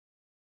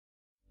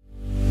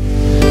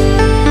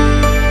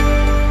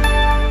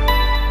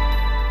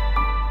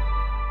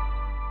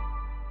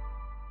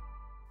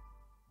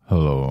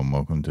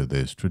welcome to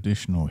this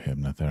traditional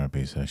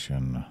hypnotherapy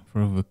session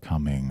for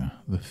overcoming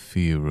the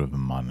fear of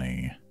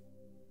money.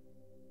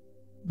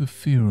 The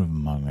fear of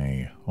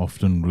money,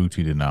 often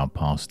rooted in our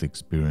past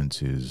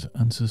experiences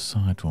and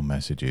societal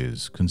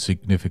messages, can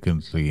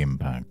significantly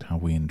impact how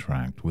we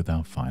interact with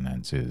our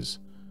finances.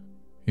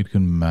 It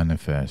can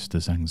manifest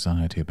as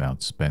anxiety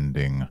about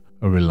spending,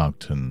 a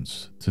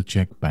reluctance to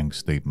check bank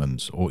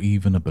statements, or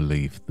even a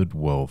belief that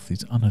wealth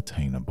is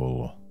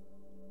unattainable.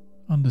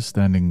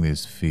 Understanding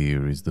this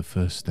fear is the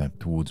first step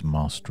towards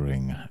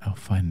mastering our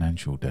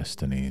financial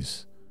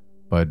destinies.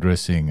 By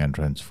addressing and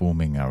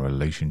transforming our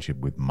relationship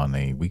with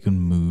money, we can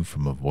move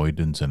from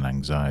avoidance and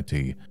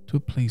anxiety to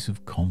a place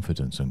of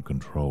confidence and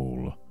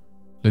control.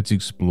 Let's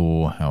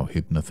explore how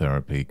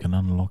hypnotherapy can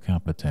unlock our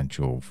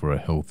potential for a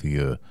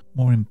healthier,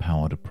 more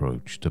empowered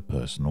approach to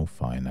personal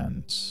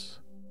finance.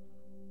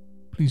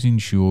 Please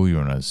ensure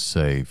you're in a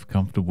safe,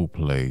 comfortable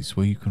place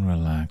where you can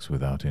relax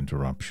without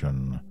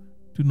interruption.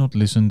 Do not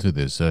listen to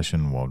this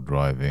session while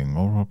driving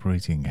or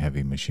operating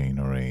heavy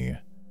machinery.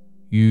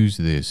 Use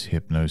this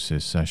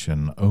hypnosis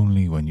session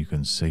only when you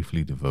can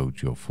safely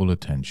devote your full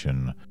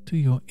attention to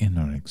your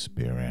inner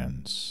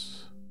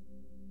experience.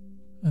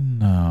 And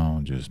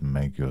now just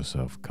make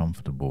yourself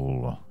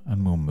comfortable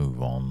and we'll move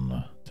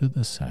on to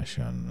the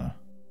session.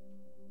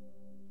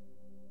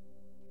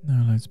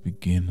 Now let's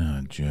begin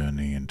our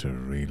journey into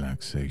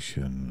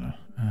relaxation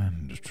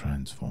and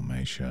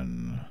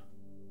transformation.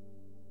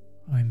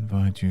 I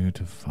invite you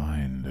to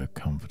find a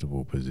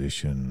comfortable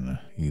position,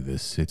 either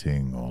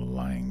sitting or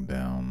lying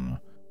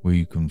down, where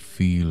you can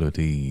feel at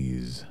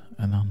ease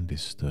and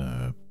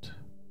undisturbed.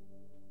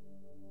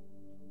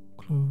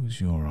 Close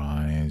your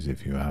eyes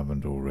if you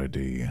haven't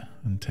already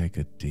and take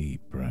a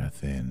deep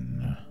breath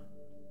in.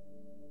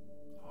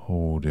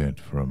 Hold it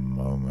for a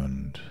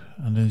moment,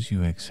 and as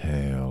you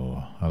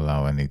exhale,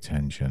 allow any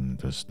tension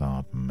to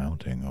start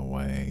melting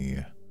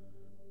away.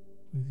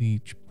 With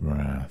each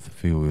breath,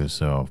 feel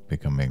yourself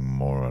becoming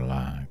more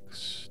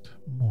relaxed,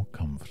 more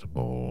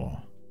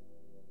comfortable.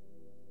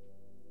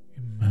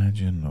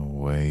 Imagine a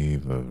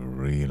wave of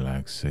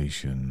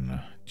relaxation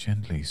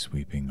gently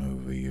sweeping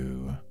over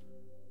you,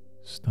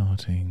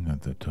 starting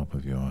at the top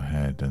of your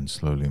head and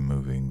slowly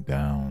moving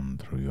down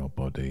through your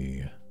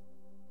body.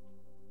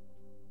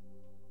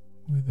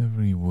 With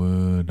every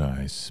word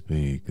I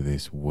speak,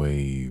 this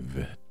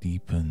wave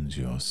deepens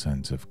your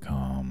sense of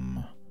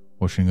calm,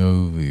 washing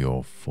over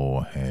your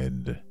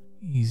forehead,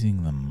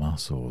 easing the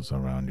muscles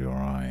around your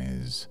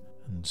eyes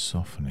and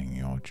softening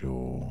your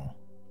jaw.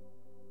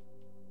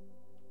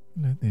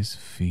 Let this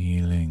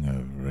feeling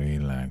of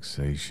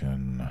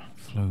relaxation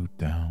flow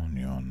down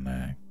your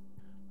neck,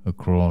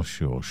 across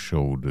your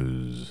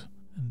shoulders,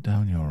 and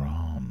down your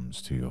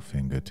arms to your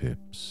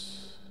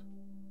fingertips.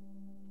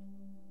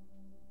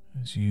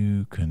 As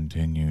you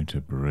continue to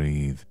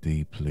breathe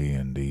deeply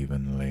and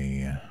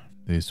evenly,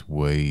 this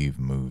wave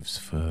moves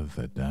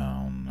further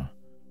down,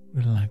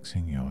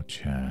 relaxing your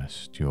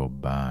chest, your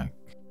back,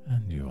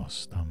 and your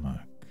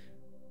stomach.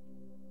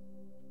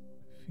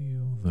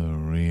 Feel the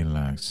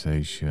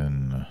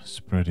relaxation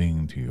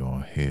spreading to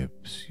your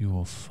hips,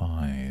 your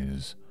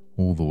thighs,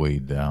 all the way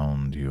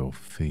down to your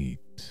feet.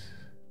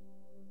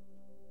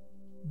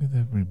 With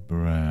every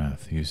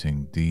breath, you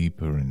sink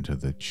deeper into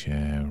the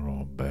chair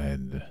or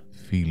bed,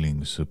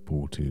 feeling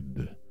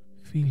supported,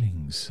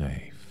 feeling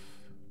safe.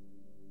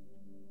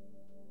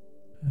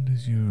 And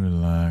as you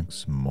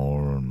relax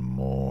more and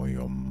more,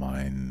 your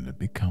mind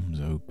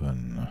becomes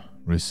open,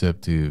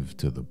 receptive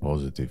to the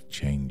positive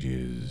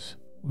changes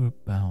we're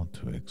about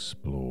to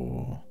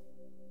explore.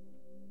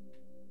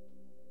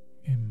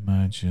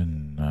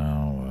 Imagine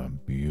now a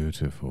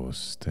beautiful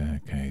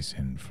staircase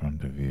in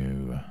front of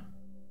you.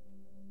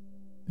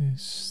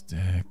 This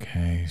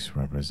staircase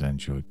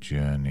represents your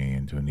journey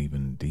into an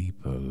even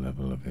deeper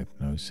level of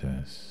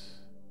hypnosis.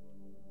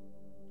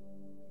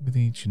 With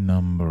each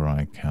number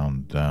I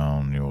count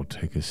down, you'll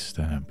take a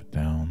step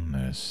down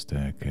this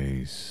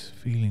staircase,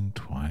 feeling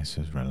twice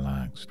as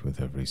relaxed with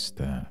every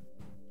step.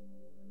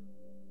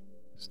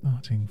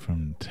 Starting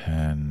from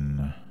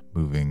 10,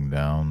 moving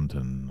down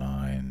to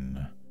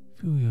 9,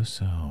 feel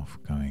yourself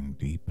going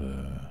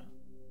deeper.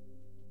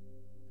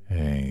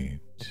 8,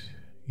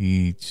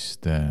 each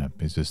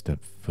step is a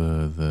step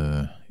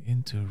further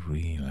into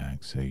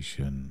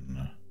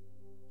relaxation.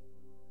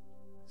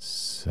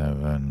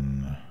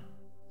 7,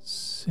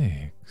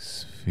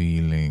 6,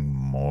 feeling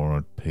more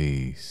at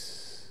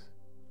peace.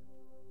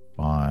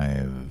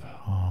 5,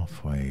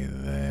 halfway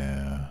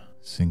there,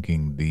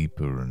 sinking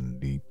deeper and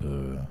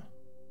deeper.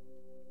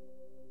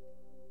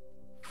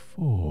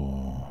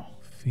 4,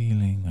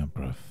 feeling a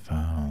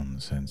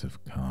profound sense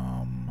of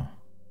calm.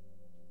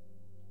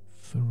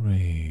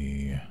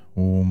 3,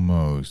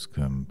 almost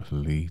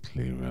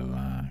completely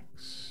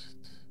relaxed.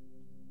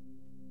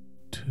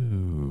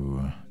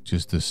 2,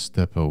 just a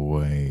step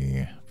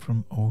away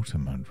from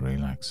ultimate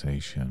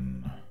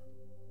relaxation.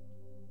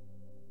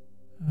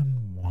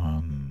 And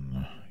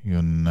 1,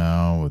 you're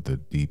now at the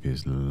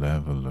deepest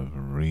level of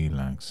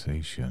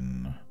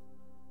relaxation.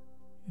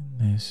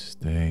 In this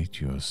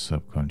state, your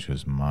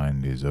subconscious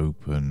mind is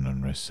open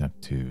and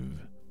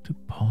receptive to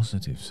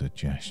positive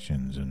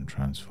suggestions and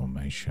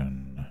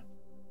transformation.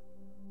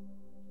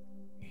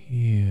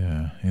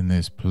 Here, in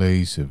this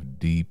place of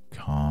deep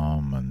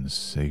calm and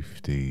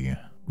safety,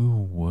 we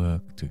will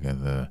work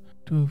together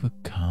to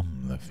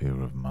overcome the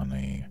fear of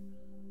money,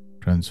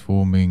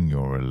 transforming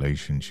your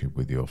relationship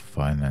with your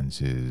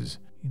finances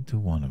into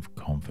one of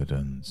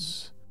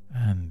confidence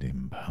and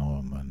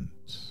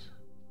empowerment.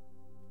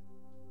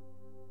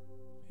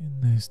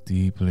 In this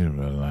deeply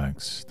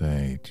relaxed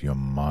state, your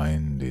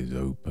mind is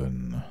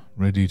open,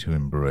 ready to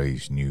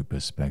embrace new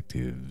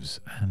perspectives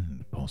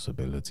and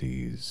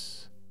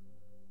possibilities.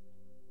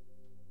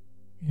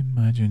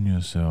 Imagine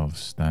yourself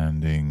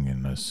standing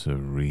in a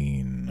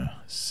serene,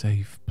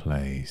 safe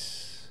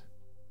place,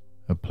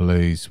 a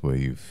place where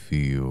you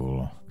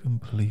feel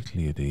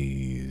completely at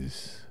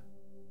ease.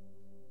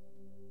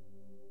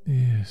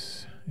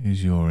 This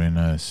is your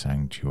inner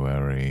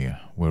sanctuary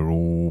where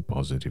all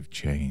positive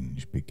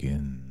change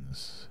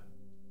begins.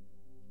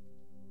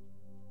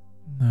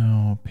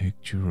 Now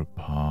picture a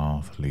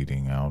path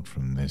leading out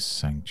from this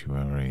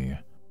sanctuary,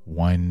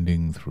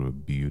 winding through a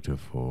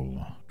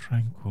beautiful,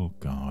 tranquil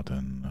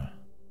garden.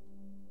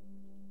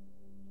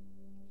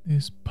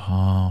 This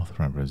path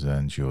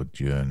represents your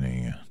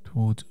journey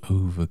towards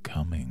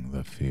overcoming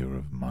the fear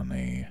of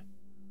money.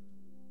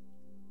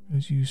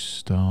 As you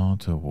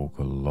start to walk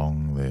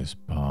along this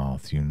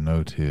path, you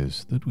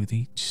notice that with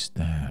each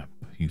step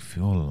you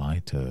feel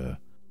lighter,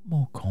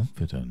 more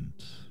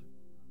confident.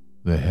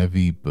 The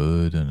heavy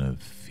burden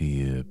of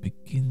fear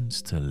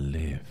begins to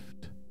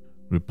lift,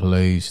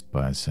 replaced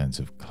by a sense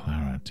of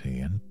clarity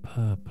and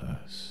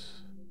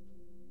purpose.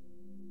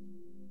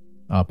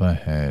 Up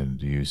ahead,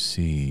 you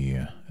see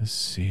a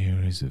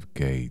series of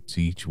gates,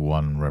 each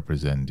one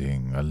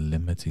representing a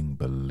limiting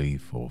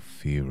belief or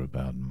fear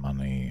about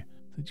money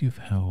that you've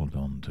held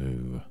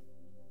onto.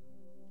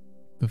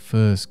 The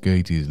first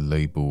gate is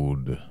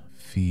labeled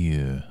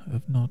fear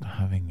of not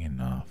having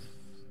enough.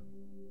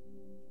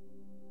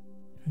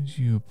 As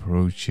you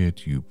approach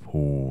it, you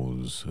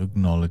pause,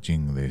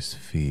 acknowledging this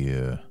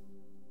fear.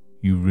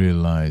 You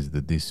realize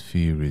that this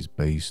fear is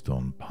based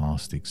on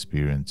past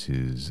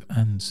experiences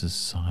and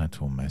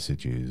societal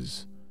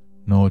messages,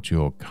 not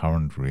your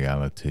current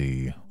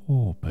reality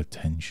or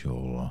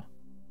potential.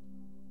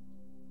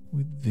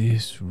 With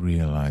this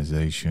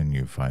realization,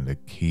 you find a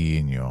key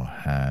in your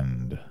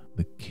hand,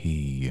 the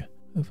key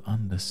of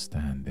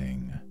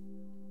understanding.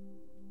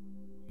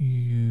 You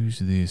use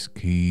this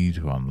key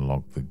to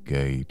unlock the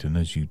gate, and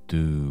as you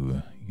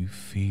do, you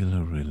feel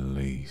a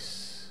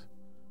release,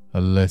 a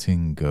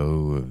letting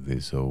go of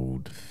this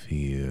old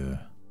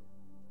fear.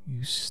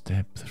 You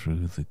step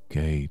through the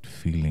gate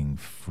feeling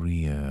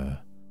freer,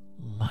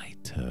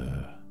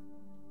 lighter.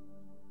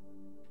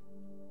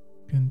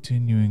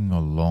 Continuing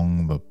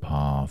along the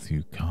path,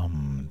 you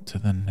come to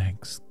the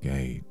next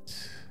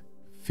gate,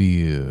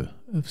 fear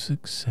of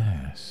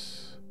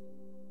success.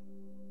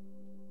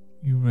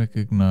 You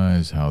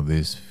recognize how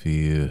this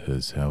fear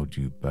has held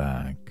you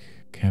back,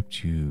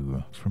 kept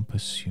you from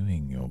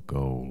pursuing your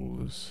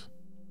goals.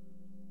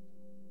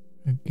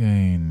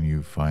 Again,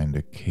 you find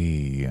a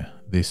key,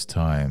 this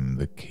time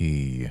the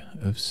key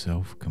of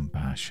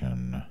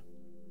self-compassion.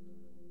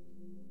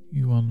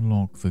 You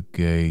unlock the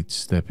gate,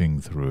 stepping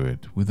through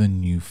it with a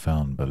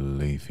newfound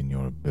belief in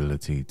your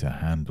ability to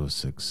handle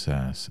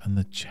success and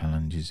the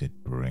challenges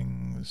it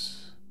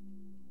brings.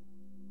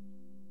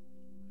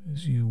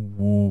 As you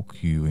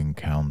walk, you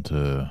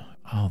encounter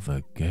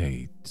other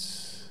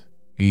gates,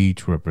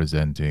 each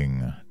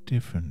representing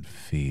different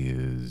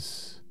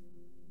fears.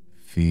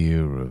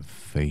 Fear of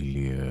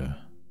failure,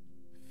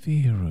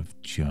 fear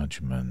of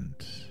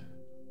judgment,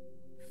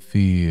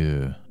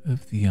 fear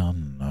of the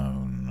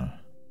unknown.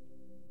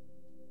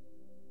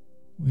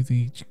 With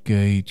each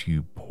gate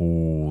you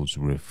pause,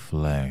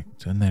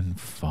 reflect, and then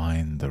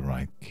find the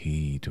right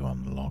key to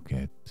unlock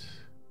it.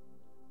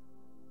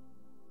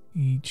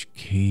 Each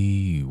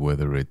key,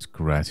 whether it's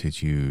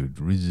gratitude,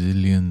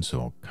 resilience,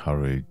 or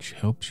courage,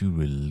 helps you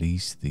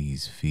release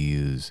these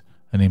fears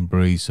and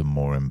embrace a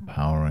more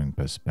empowering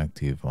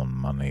perspective on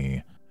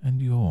money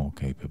and your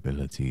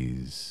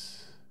capabilities.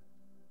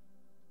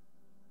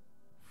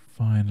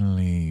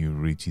 Finally, you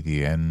reach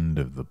the end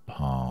of the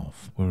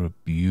path where a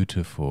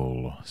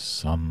beautiful,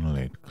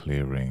 sunlit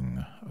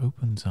clearing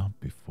opens up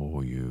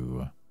before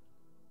you.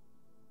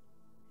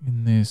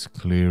 In this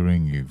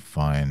clearing, you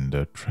find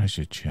a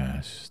treasure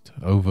chest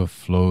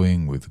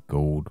overflowing with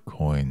gold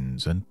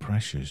coins and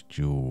precious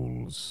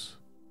jewels.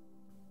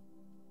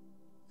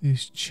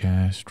 This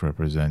chest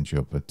represents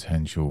your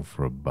potential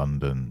for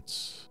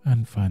abundance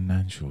and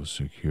financial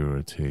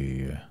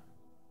security.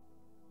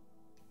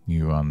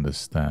 You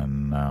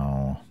understand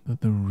now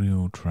that the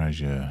real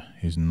treasure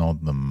is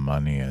not the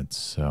money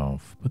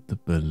itself, but the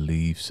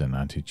beliefs and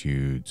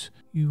attitudes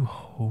you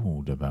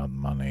hold about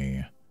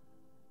money.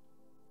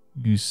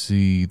 You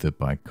see that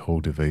by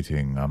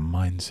cultivating a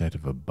mindset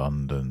of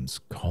abundance,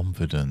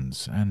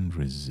 confidence, and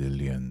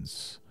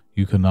resilience,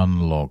 you can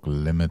unlock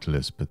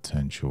limitless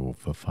potential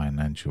for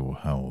financial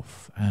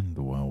health and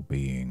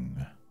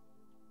well-being.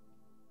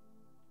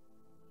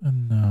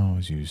 And now,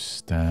 as you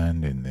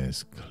stand in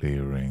this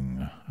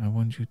clearing, I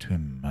want you to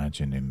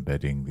imagine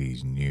embedding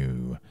these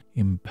new,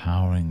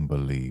 empowering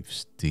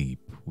beliefs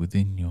deep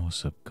within your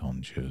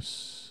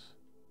subconscious.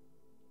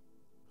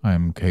 I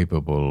am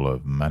capable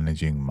of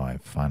managing my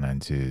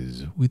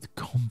finances with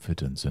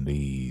confidence and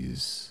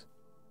ease.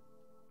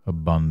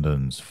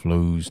 Abundance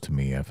flows to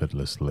me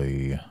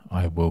effortlessly.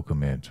 I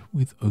welcome it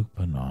with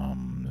open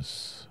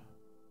arms.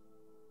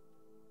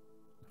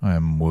 I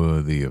am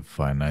worthy of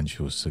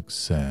financial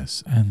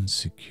success and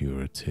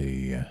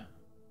security.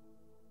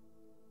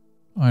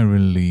 I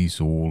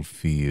release all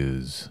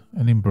fears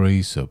and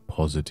embrace a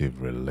positive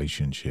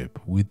relationship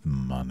with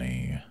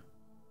money.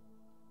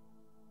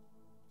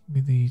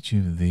 With each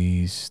of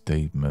these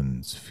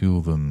statements,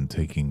 feel them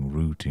taking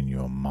root in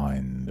your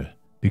mind,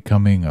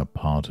 becoming a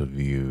part of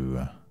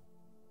you.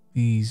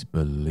 These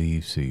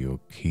beliefs are your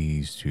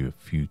keys to your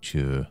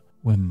future,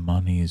 where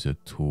money is a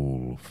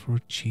tool for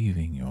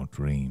achieving your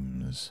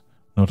dreams,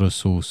 not a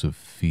source of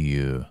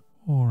fear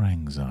or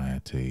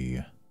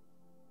anxiety.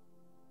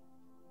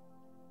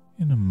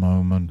 In a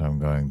moment, I'm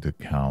going to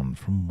count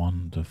from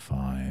 1 to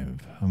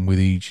 5, and with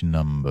each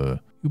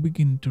number, you'll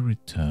begin to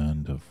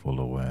return to full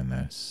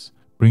awareness,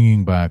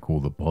 bringing back all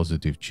the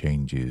positive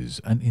changes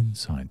and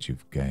insights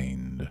you've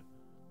gained.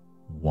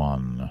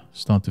 1.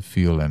 Start to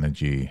feel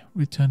energy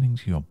returning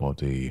to your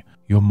body,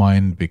 your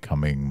mind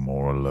becoming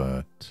more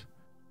alert.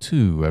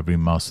 2. Every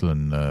muscle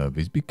and nerve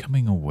is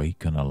becoming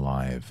awake and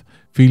alive,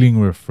 feeling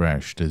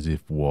refreshed as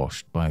if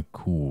washed by a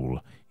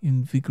cool,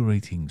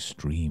 invigorating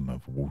stream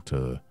of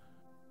water.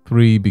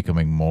 3.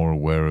 Becoming more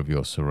aware of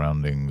your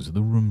surroundings,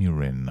 the room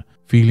you're in,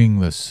 feeling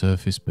the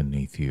surface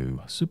beneath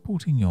you,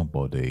 supporting your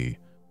body.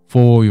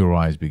 4. Your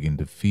eyes begin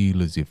to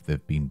feel as if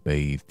they've been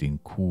bathed in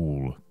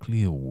cool,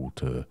 clear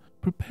water,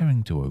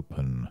 preparing to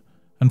open.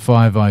 And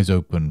 5. Eyes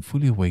open,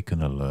 fully awake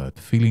and alert,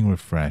 feeling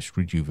refreshed,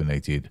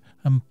 rejuvenated,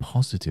 and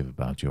positive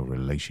about your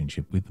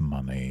relationship with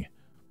money.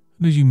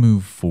 And as you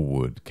move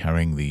forward,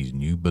 carrying these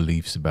new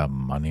beliefs about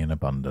money and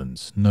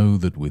abundance, know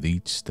that with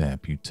each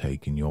step you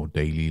take in your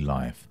daily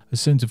life, a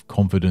sense of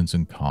confidence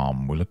and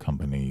calm will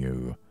accompany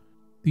you.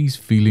 These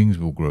feelings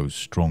will grow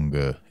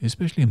stronger,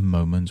 especially in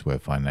moments where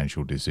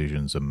financial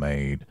decisions are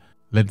made.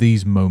 Let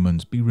these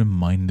moments be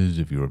reminders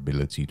of your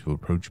ability to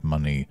approach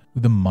money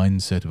with a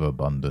mindset of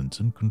abundance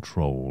and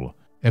control,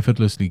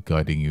 effortlessly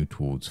guiding you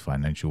towards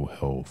financial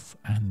health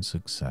and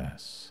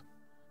success.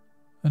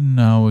 And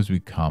now, as we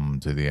come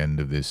to the end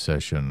of this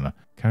session,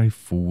 carry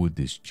forward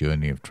this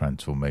journey of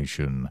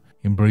transformation,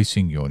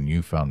 embracing your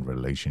newfound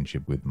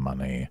relationship with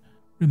money.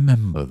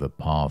 Remember, the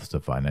path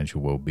to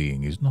financial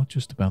well-being is not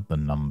just about the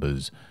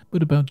numbers,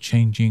 but about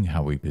changing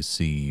how we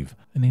perceive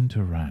and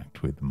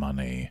interact with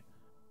money.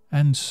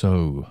 And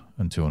so,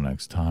 until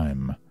next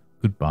time,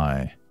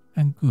 goodbye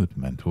and good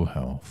mental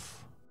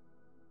health.